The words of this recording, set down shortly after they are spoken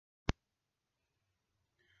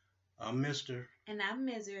I'm Mr. And I'm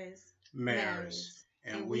Mrs. Maris, Maris,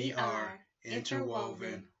 and and we we are are interwoven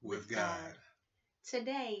interwoven with with God. God.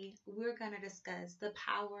 Today, we're going to discuss the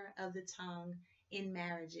power of the tongue in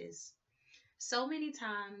marriages. So many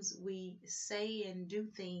times we say and do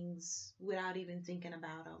things without even thinking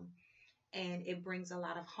about them, and it brings a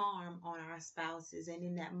lot of harm on our spouses. And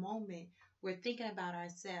in that moment, we're thinking about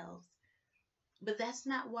ourselves. But that's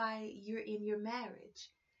not why you're in your marriage.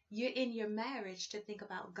 You're in your marriage to think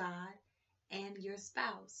about God and your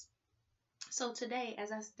spouse. So today,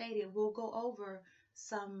 as I stated, we'll go over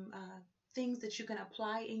some things that you can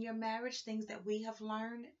apply in your marriage, things that we have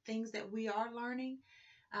learned, things that we are learning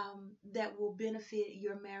that will benefit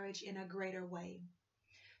your marriage in a greater way.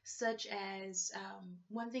 Such as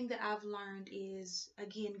one thing that I've learned is,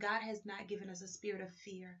 again, God has not given us a spirit of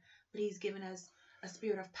fear, but He's given us a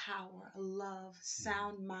spirit of power, love,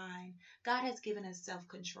 sound mind. God has given us self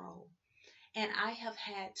control. And I have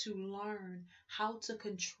had to learn how to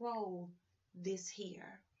control this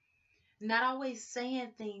here. Not always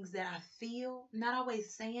saying things that I feel, not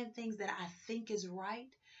always saying things that I think is right,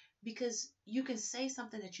 because you can say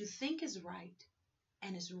something that you think is right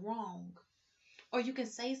and it's wrong. Or you can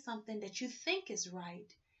say something that you think is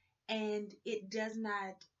right and it does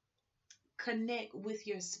not connect with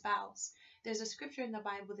your spouse. There's a scripture in the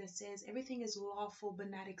Bible that says everything is lawful but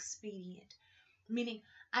not expedient, meaning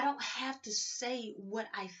I don't have to say what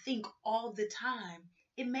I think all the time.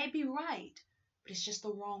 It may be right, but it's just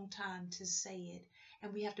the wrong time to say it.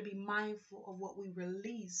 And we have to be mindful of what we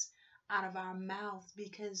release out of our mouth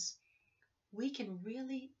because we can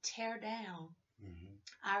really tear down Mhm.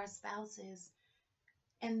 our spouses,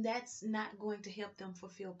 and that's not going to help them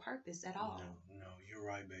fulfill purpose at No, all. no, you're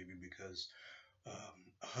right, baby, because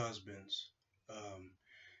husbands, um,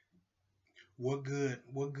 what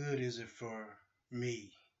good is it for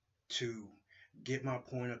me to get my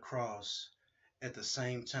point across at the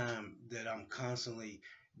same time that I'm constantly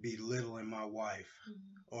belittling my wife,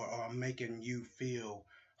 Mhm. or I'm making you feel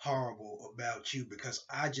horrible about you because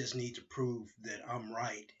I just need to prove that I'm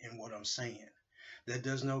right in what I'm saying. That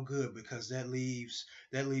does no good because that leaves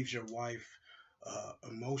your wife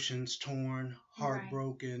emotions torn, Right.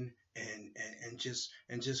 heartbroken, and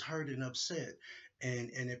just hurt and upset, and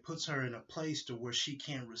it puts her in a place to where she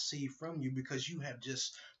can't receive from you because you have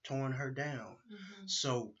just torn her down. Hmm.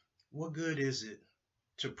 So what good is it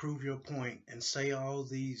to prove your point and say all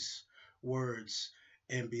these words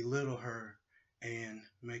and belittle her and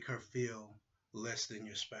make her feel less than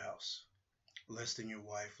your spouse, less than your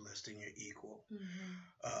wife, less than your equal?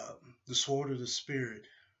 Hmm. The sword of the Spirit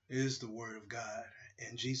is the Word of God.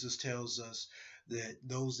 And Jesus tells us that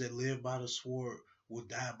those that live by the sword will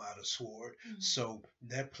die by the sword. Hmm. So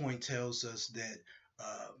that point tells us that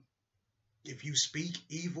uh, if you speak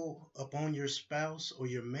evil upon your spouse or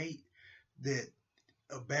your mate, that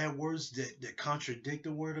bad words that contradict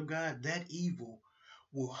the Word of God, that evil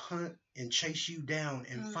will hunt and chase you down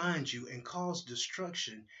and Mm. find you and cause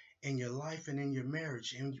destruction in your life and in your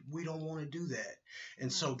marriage. And we don't want to do that.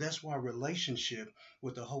 And so Right. that's why relationship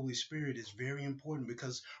with the Holy Spirit is very important,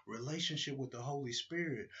 because relationship with the Holy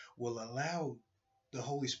Spirit will allow the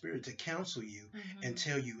Holy Spirit to counsel you and Hmm.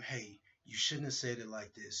 tell you, hey, you shouldn't have said it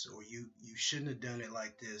like this, or you shouldn't have done it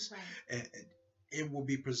like this. Right. And it will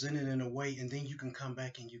be presented in a way, and then you can come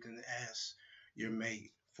back and you can ask your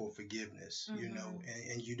mate for forgiveness, Hmm.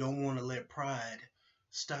 and you don't want to let pride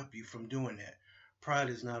stop you from doing that. Pride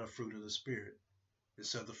is not a fruit of the spirit,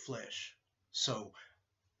 it's of the flesh. So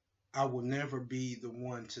I will never be the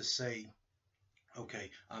one to say,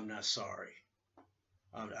 okay, I'm not sorry.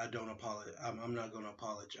 I don't apologize. I'm not going to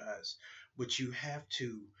apologize. But you have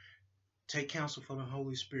to take counsel from the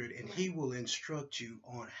Holy Spirit, and He Right. will instruct you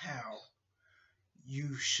on how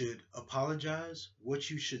you should apologize, what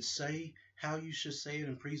you should say, how you should say it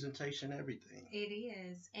in presentation, everything. It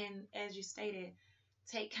is. And as you stated,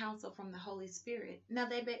 take counsel from the Holy Spirit. Now,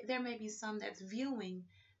 there may be some that's viewing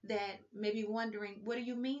that may be wondering, what do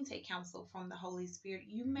you mean take counsel from the Holy Spirit?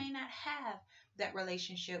 You may not have that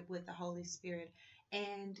relationship with the Holy Spirit.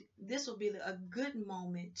 And this will be a good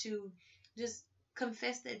moment to just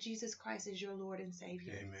confess that Jesus Christ is your Lord and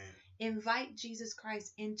Savior. Amen. Invite Jesus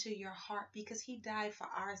Christ into your heart because He died for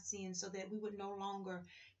our sins so that we would no longer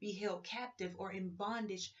be held captive or in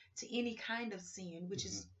bondage to any kind of sin, which Hmm.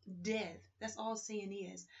 is death. That's all sin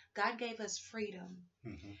is. God gave us freedom.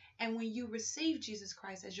 Hmm. And when you receive Jesus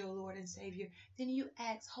Christ as your Lord and Savior, then you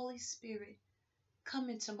ask, Holy Spirit, come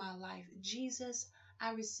into my life. Jesus,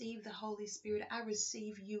 I receive the Holy Spirit. I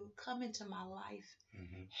receive you. Come into my life.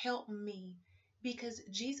 Hmm. Help me. Because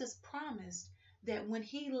Jesus promised that when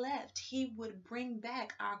he left, he would bring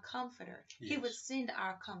back our comforter. He would Yes. send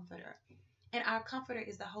our comforter. And our comforter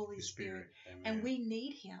is the Holy The Spirit. Spirit. And Amen. we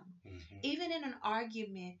need him. Mm-hmm. Even in an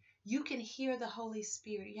argument, you can hear the Holy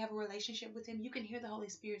Spirit. You have a relationship with him, you can hear the Holy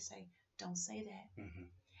Spirit say, don't say that. Mm-hmm.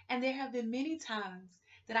 And there have been many times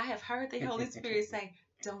that I have heard the Holy Spirit say,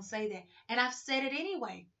 don't say that. And I've said it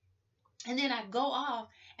anyway. And then I go off,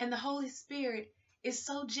 and the Holy Spirit is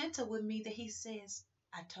so gentle with me that he says,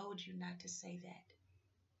 I told you not to say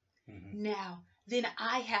that. Mm-hmm. Now, then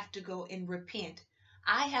I have to go and repent.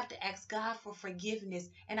 I have to ask God for forgiveness,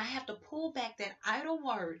 and I have to pull back that idle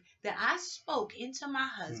word that I spoke into my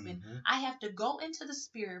husband. Mm-hmm. I have to go into the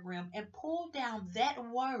spirit realm and pull down that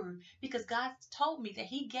word, because God told me that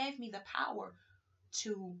he gave me the power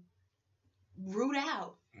to root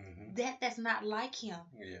out Mm-hmm. that's not like him.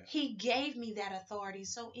 Yeah. He gave me that authority.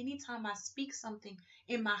 So anytime I speak something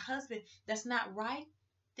in my husband that's not right,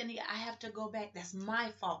 then I have to go back. That's my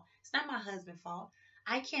fault. It's not my husband's fault.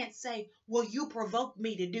 I can't say, well, you provoked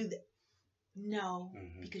me to do that. No,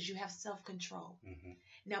 Mm-hmm. because you have self-control. Mm-hmm.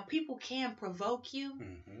 Now, people can provoke you,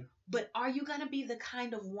 Mm-hmm. but are you going to be the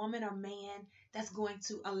kind of woman or man that's going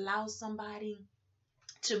to allow somebody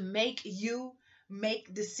to make you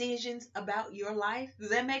make decisions about your life? Does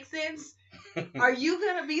that make sense? Are you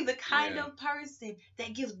going to be the kind Yeah. of person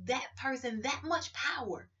that gives that person that much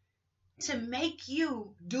power to Mm-hmm. make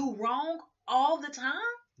you do wrong all the time?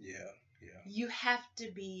 Yeah. Yeah. You have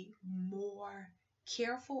to be more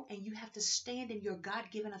careful, and you have to stand in your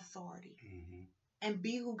God-given authority Mm-hmm. and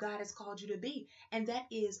be who God has called you to be. And that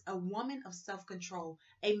is a woman of self-control,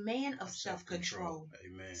 a man of self-control.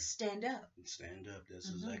 Amen. Stand up. Stand up.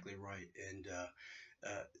 That's Mhm. exactly right. And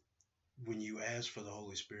when you ask for the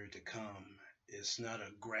Holy Spirit to come, it's not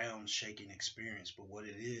a ground shaking experience, but what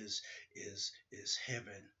it is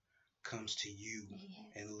heaven comes to you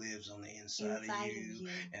Yes. and lives on the inside Inside of you.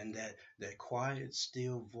 And that quiet,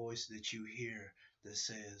 still voice that you hear that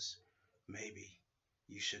says, maybe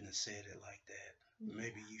you shouldn't have said it like that. Yeah.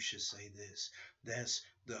 Maybe you should say this. That's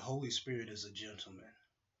the Holy Spirit is a gentleman.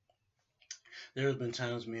 There have been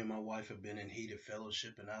times me and my wife have been in heated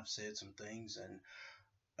fellowship, and I've said some things, and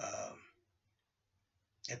um,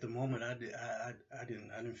 at the moment I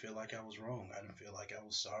didn't feel like I was wrong. I didn't feel like I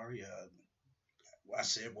was sorry. I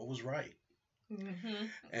said what was right. Mm-hmm.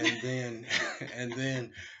 And then and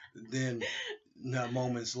then not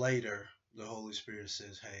moments later, the Holy Spirit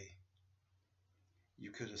says, hey,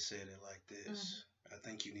 you could have said it like this. I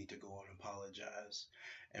think you need to go out and apologize.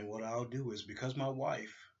 And what I'll do is, because my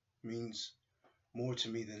wife means more to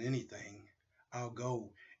me than anything, I'll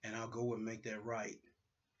go and make that right.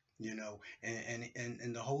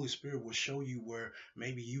 And the Holy Spirit will show you where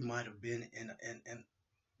maybe you might have been in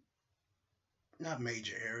not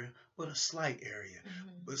major area, but a slight area,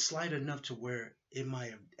 but slight enough to where it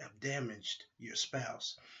might have damaged your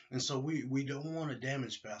spouse. And so we don't want to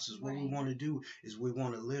damage spouses. What we Right. want to do is we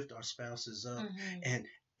want to lift our spouses up, Mhm.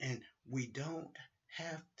 and we don't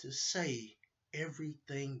have to say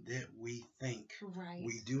everything that we think. Right.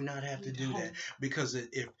 We do not have You to do that, don't. because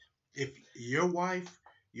if your wife,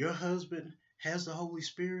 your husband has the Holy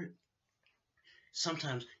Spirit,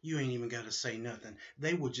 sometimes you ain't even got to say nothing.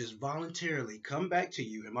 They will just voluntarily come back to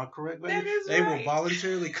you. Am I correct, baby? That is They will right.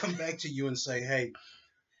 voluntarily come back to you and say, hey,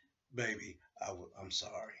 baby, I'm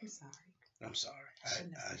sorry. I'm sorry. I'm sorry.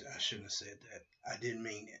 Shouldn't have said I shouldn't have said that. I didn't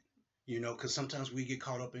mean it. Because sometimes we get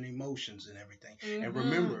caught up in emotions and everything. And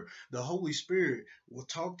remember, the Holy Spirit will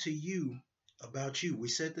talk to you about you. We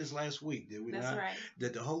said this last week, did we That's not? right.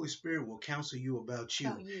 That the Holy Spirit will counsel you about you.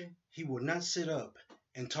 About you. He will not sit up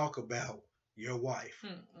and talk about your wife.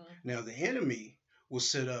 Mm-mm. Now, the enemy will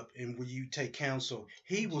sit up, and when you take counsel,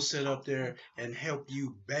 he will sit up there and help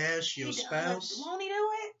you bash your spouse. Won't he do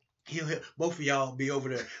it? He'll help both of y'all be over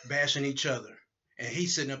there bashing each other. And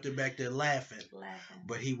he's sitting up there back there laughing.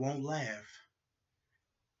 But he won't laugh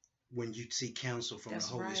when you seek counsel from That's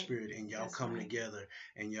the Holy right. Spirit, and y'all That's come right. together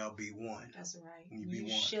and y'all be one. That's right. You be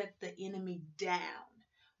one. Shut the enemy down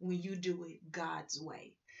when you do it God's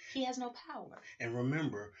way. He has no power. And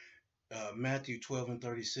remember, Matthew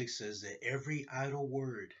 12:36 says that every idle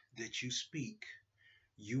word that you speak,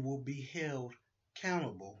 you will be held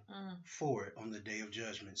accountable for it on the day of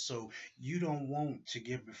judgment. So you don't want to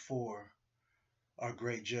get before our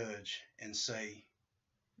great judge and say,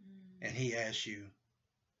 and he asks you,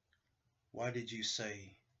 why did you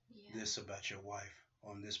say this about your wife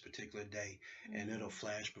on this particular day? And it'll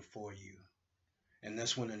flash before you. And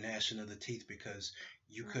that's when the gnashing of the teeth, because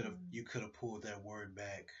you could have pulled that word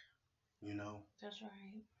back. That's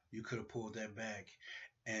right. You could have pulled that back.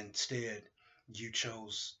 And instead, you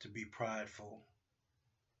chose to be prideful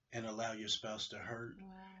and allow your spouse to hurt Wow.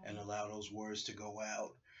 and allow those words to go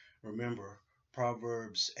out. Remember,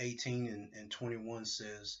 Proverbs 18 and 21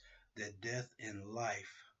 says that death and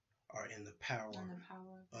life are in the power And the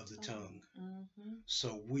power of the tongue. Mm-hmm.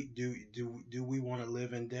 So do we want to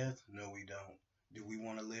live in death? No, we don't. Do we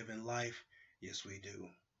want to live in life? Yes, we do.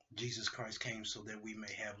 Jesus Christ came so that we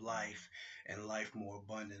may have life and life more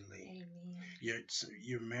abundantly. Amen.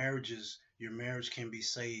 Your marriage can be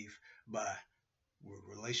saved by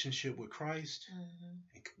relationship with Christ Mm-hmm.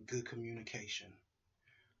 and good communication.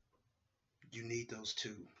 You need those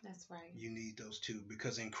two. That's right. You need those two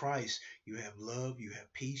because in Christ you have love, you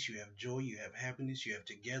have peace, you have joy, you have happiness, you have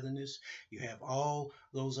togetherness, you have all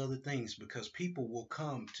those other things because people will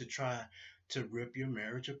come to try to rip your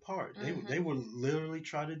marriage apart. They will literally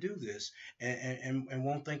try to do this and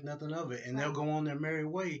won't think nothing of it and they'll go on their merry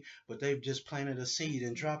way, but they've just planted a seed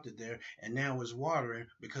and dropped it there and now it's watering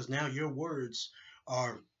because now your words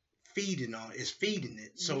are feeding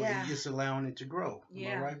it, so it's allowing it to grow. Am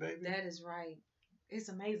I right, baby? That is right. It's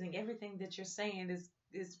amazing. Everything that you're saying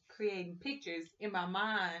is creating pictures in my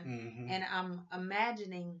mind, and I'm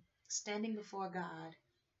imagining standing before God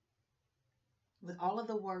with all of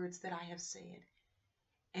the words that I have said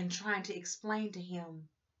and trying to explain to Him.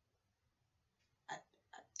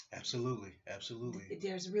 Absolutely.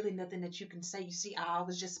 There's really nothing that you can say. You see, I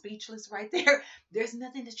was just speechless right there. There's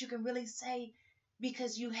nothing that you can really say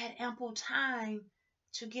because you had ample time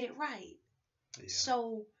to get it right. Yeah.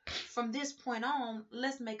 So from this point on,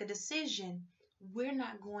 let's make a decision. We're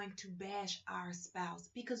not going to bash our spouse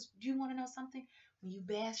because do you want to know something? When you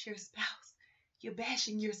bash your spouse, you're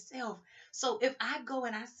bashing yourself. So if I go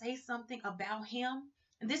and I say something about him,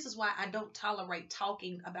 and this is why I don't tolerate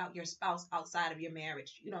talking about your spouse outside of your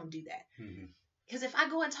marriage. You don't do that. Because if I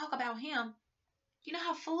go and talk about him, you know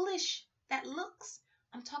how foolish that looks?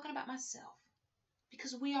 I'm talking about myself.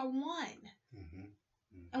 Because we are one.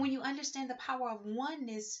 And when you understand the power of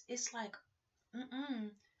oneness, it's like,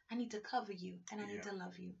 I need to cover you and I need to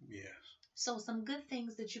love you. Yes. So some good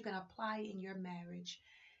things that you can apply in your marriage.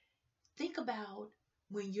 Think about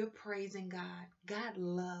when you're praising God. God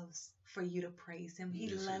loves for you to praise Him. He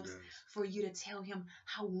loves for you to tell Him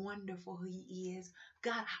how wonderful He is.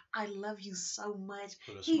 God, I love you so much.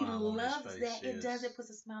 He loves that. It does. It puts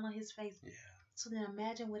a smile on His face. Yeah. So then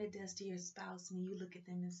imagine what it does to your spouse when you look at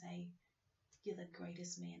them and say, you're the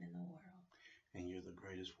greatest man in the world. And you're the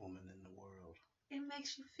greatest woman in the world. It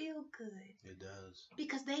makes you feel good. It does.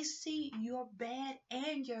 Because they see you're bad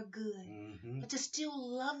and you're good. But to still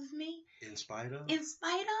love me. In spite of.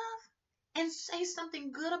 And say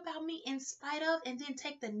something good about me in spite of. And then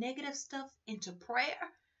take the negative stuff into prayer.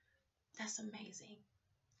 That's amazing.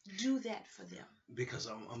 Do that for them. Because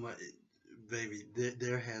baby,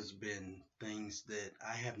 there has been things that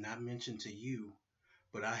I have not mentioned to you,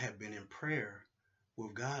 but I have been in prayer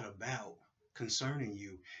with God about concerning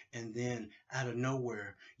you. And then out of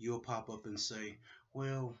nowhere, you'll pop up and say,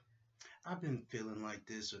 well, I've been feeling like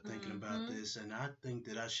this or thinking about this, and I think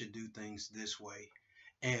that I should do things this way.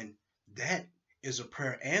 And that is a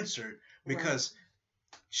prayer answered because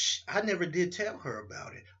I never did tell her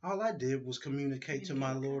about it. All I did was communicate to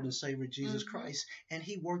my Lord and Savior Jesus Christ, and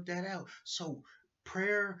He worked that out. So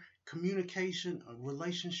prayer, communication, a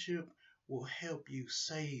relationship will help you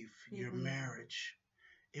save your marriage.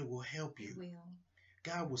 It will help you. It will.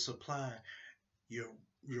 God will supply your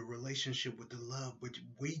relationship with the love, but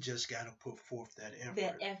we just got to put forth that effort.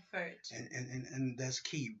 That effort. And that's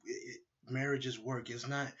key. Marriages work. It's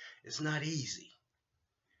not easy.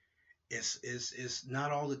 It's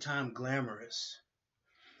not all the time glamorous.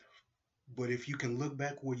 But if you can look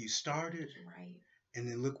back where you started, right, and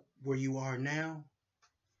then look where you are now,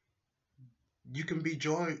 you can be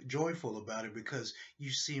joyful about it because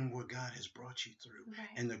you've seen where God has brought you through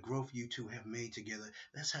and the growth you two have made together.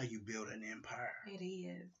 That's how you build an empire. It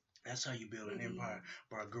is. That's how you build an empire,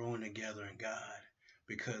 by growing together in God,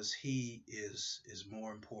 because He is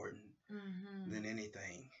more important than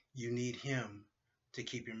anything. You need Him to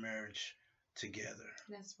keep your marriage together.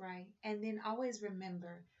 That's right. And then always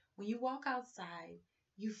remember, when you walk outside,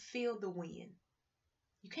 you feel the wind.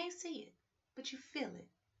 You can't see it, but you feel it.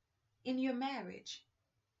 In your marriage,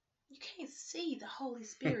 you can't see the Holy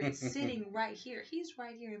Spirit sitting right here. He's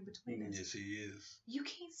right here in between us. Yes, He is. You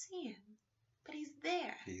can't see Him, but He's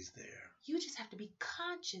there. He's there. You just have to be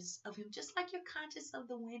conscious of Him, just like you're conscious of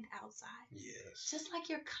the wind outside. Yes. Just like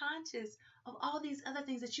you're conscious of all these other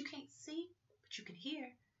things that you can't see, but you can hear,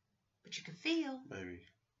 but you can feel. Baby,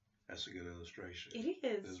 that's a good illustration. It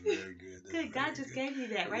is. That's very good. That's good. God just gave me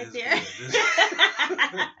that it right there.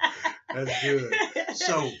 That's good.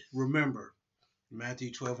 So remember,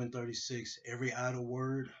 Matthew 12:36, every idle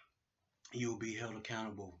word you'll be held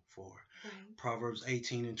accountable for. Right. Proverbs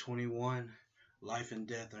 18 and 21, life and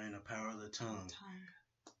death are in the power of the tongue.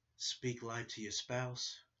 Speak life to your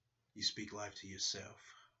spouse, you speak life to yourself.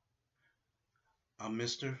 I'm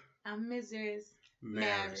Mr. I'm Mrs.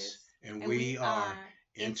 Maris, and we are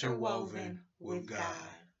interwoven with God.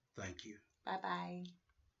 Thank you. Bye-bye.